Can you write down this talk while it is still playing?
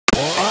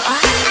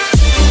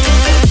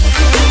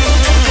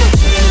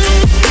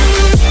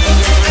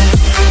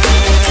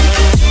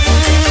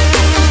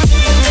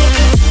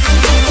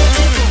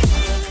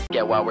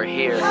while we're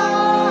here.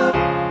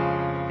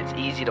 It's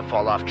easy to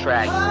fall off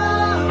track.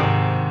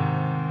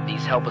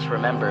 These help us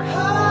remember.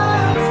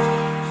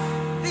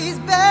 These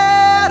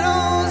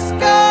battle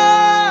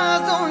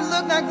scars don't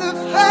look like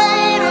they're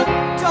faded,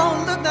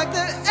 don't look like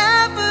they're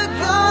ever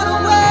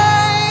gone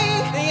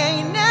away. They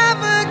ain't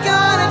never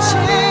gonna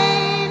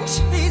change.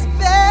 These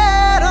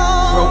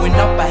battles. Growing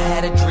up I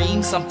had a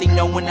dream, something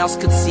no one else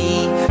could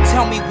see.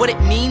 Tell me what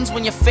it means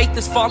when your faith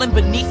is falling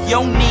beneath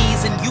your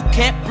knees and you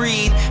can't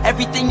breathe.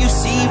 Everything you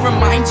see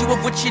reminds you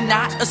of what you're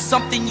not or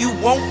something you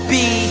won't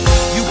be.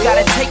 You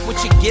gotta take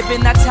what you're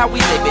given, that's how we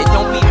live it.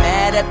 Don't be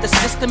mad at the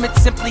system,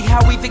 it's simply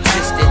how we've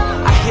existed.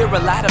 I hear a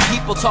lot of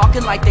people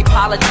talking like they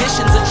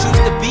politicians and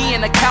choose to be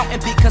an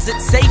accountant because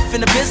it's safe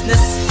in the business.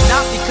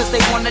 Not because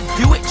they wanna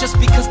do it, just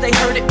because they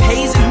heard it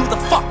pays. And who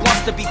the fuck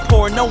wants to be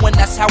poor knowing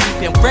that's how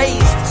we've been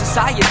raised?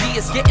 Society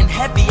is getting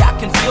heavy, I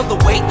can feel the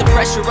weight. The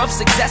pressure of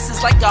success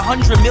is like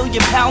 100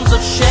 million pounds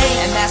of shame.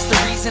 And that's the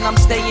reason I'm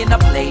staying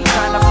up late,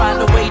 trying to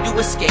find a way to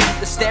escape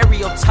the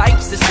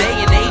stereotypes this day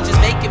and age is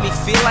making me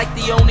feel like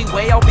the only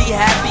way I'll be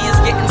happy is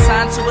getting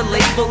signed to a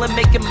label and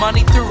making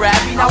money through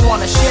rapping. I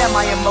wanna share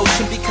my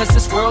emotion because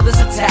this world is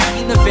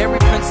attacking the very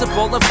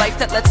principle of life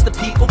that lets the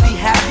people be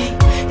happy.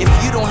 If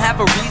you don't have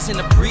a reason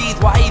to breathe,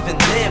 why even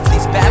live?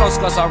 These battle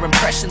scars are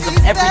impressions of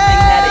everything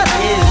that it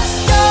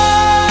is.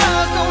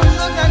 Don't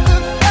look like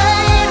they're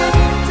faded,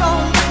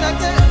 don't look like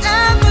they're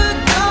ever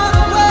gone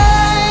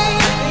away.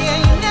 They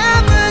ain't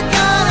never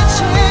gonna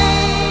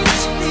change.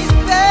 These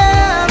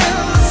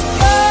battle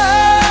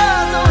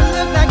scars don't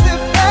look like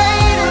they're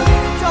faded,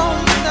 don't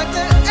look like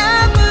they're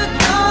ever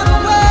gone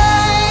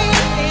away.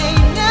 They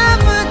ain't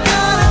never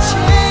gonna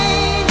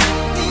change.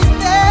 These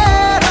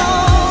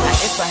battles. Now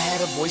if I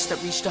had a voice that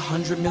reached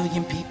 100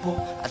 million people,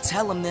 I'd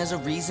tell them there's a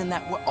reason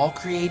that we're all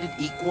created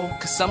equal.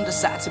 Cause some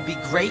decide to be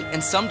great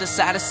and some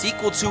decide a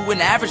sequel to an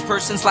average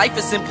person's life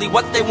is simply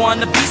what they want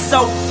to be.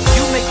 So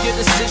you make your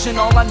decision,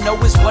 all I know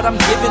is what I'm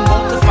given.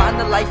 Won't define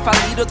the life I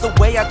lead or the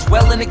way I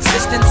dwell in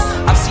existence.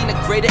 I've seen a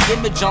greater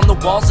image on the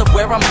walls of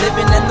where I'm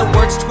living, and the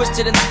words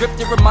twisted and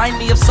scripted remind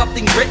me of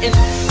something written.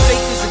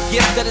 Faith is a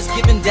gift that is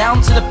given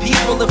down to the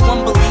people. If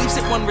one believes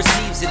it, one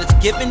receives it. It's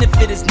given if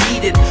it is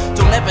needed.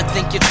 Don't ever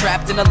think you're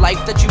trapped in a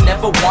life that you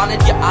never wanted.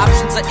 Your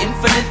options are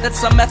infinite, that's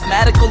some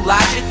mathematical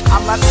logic.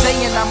 I'm not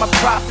saying I'm a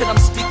prophet, I'm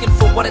speaking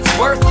for what it's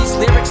worth. These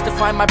lyrics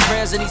define my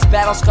prayers and these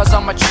battle scars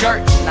on my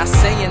church. Not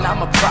saying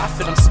I'm a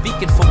prophet, I'm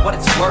speaking for what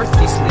it's worth.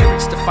 These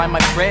lyrics define my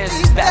prayers,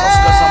 these battle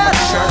scars on my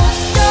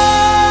church.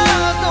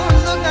 Don't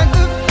look like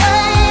they're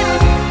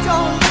faded,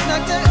 don't look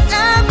like they're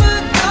ever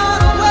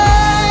gone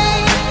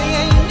away. They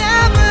ain't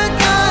never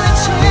gonna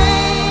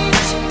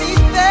change.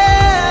 These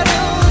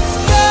battle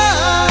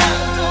scars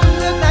don't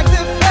look like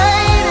they're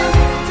faded,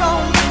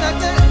 don't look like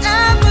they're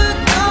ever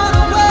gone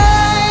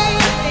away.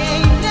 They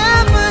ain't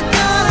never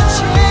gonna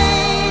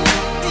change.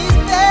 These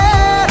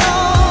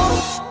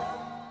battles.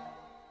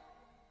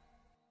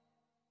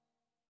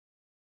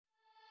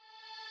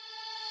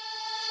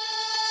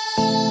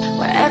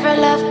 Wherever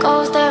love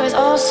goes, there is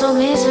also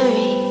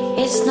misery.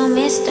 It's no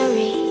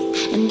mystery.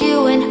 And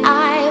you and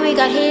I, we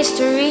got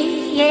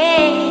history,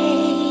 yeah.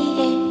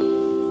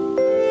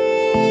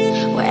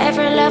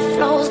 Wherever love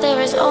flows, there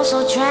is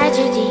also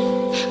tragedy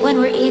when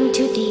we're in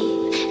too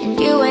deep. And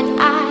you and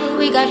I,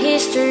 we got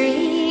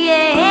history,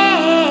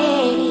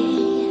 yeah.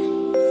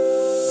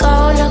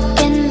 Go look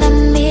in the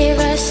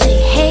mirror, say,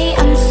 hey,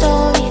 I'm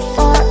sorry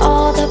for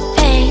all the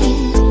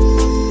pain.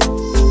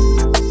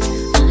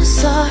 I'm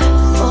sorry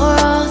for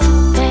all the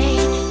pain.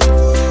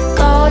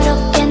 Go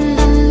look in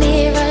the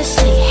mirror,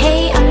 say,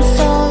 hey, I'm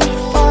sorry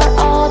for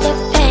all the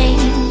pain.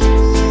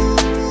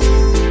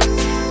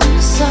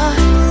 I'm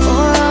sorry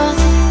for all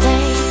the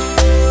pain.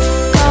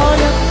 Go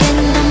look in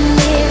the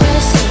mirror,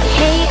 say,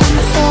 hey, I'm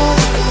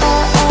sorry for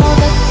all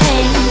the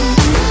pain.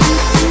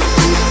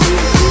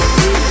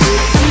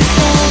 I'm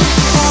sorry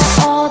for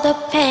all the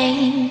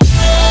pain.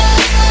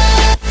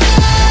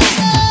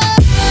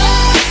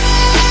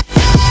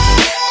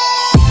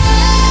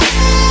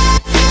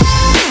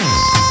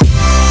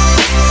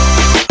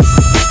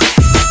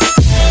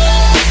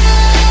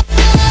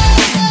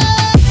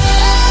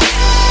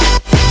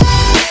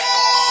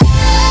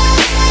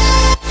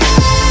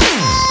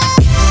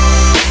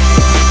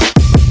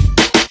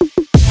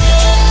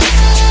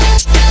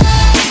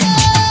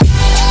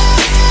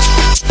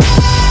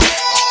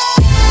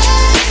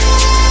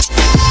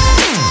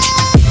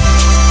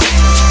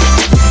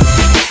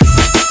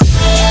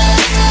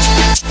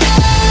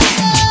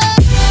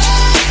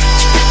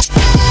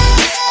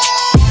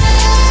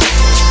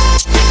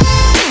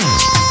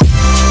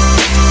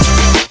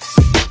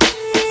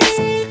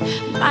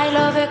 My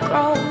love, it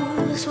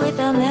grows with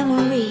the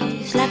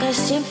memories like a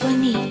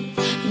symphony.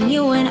 And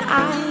you and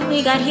I,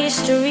 we got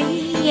history,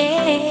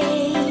 yeah.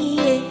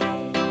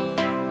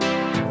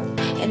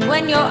 And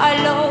when you're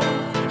alone,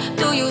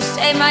 do you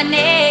say my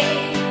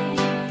name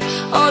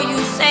or you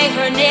say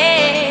her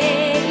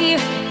name?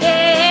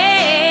 Yeah.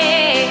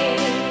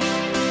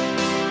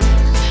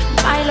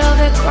 My love,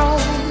 it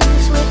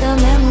grows with the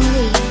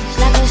memories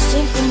like a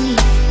symphony.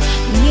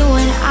 And you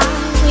and I,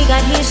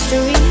 got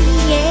history,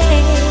 yeah.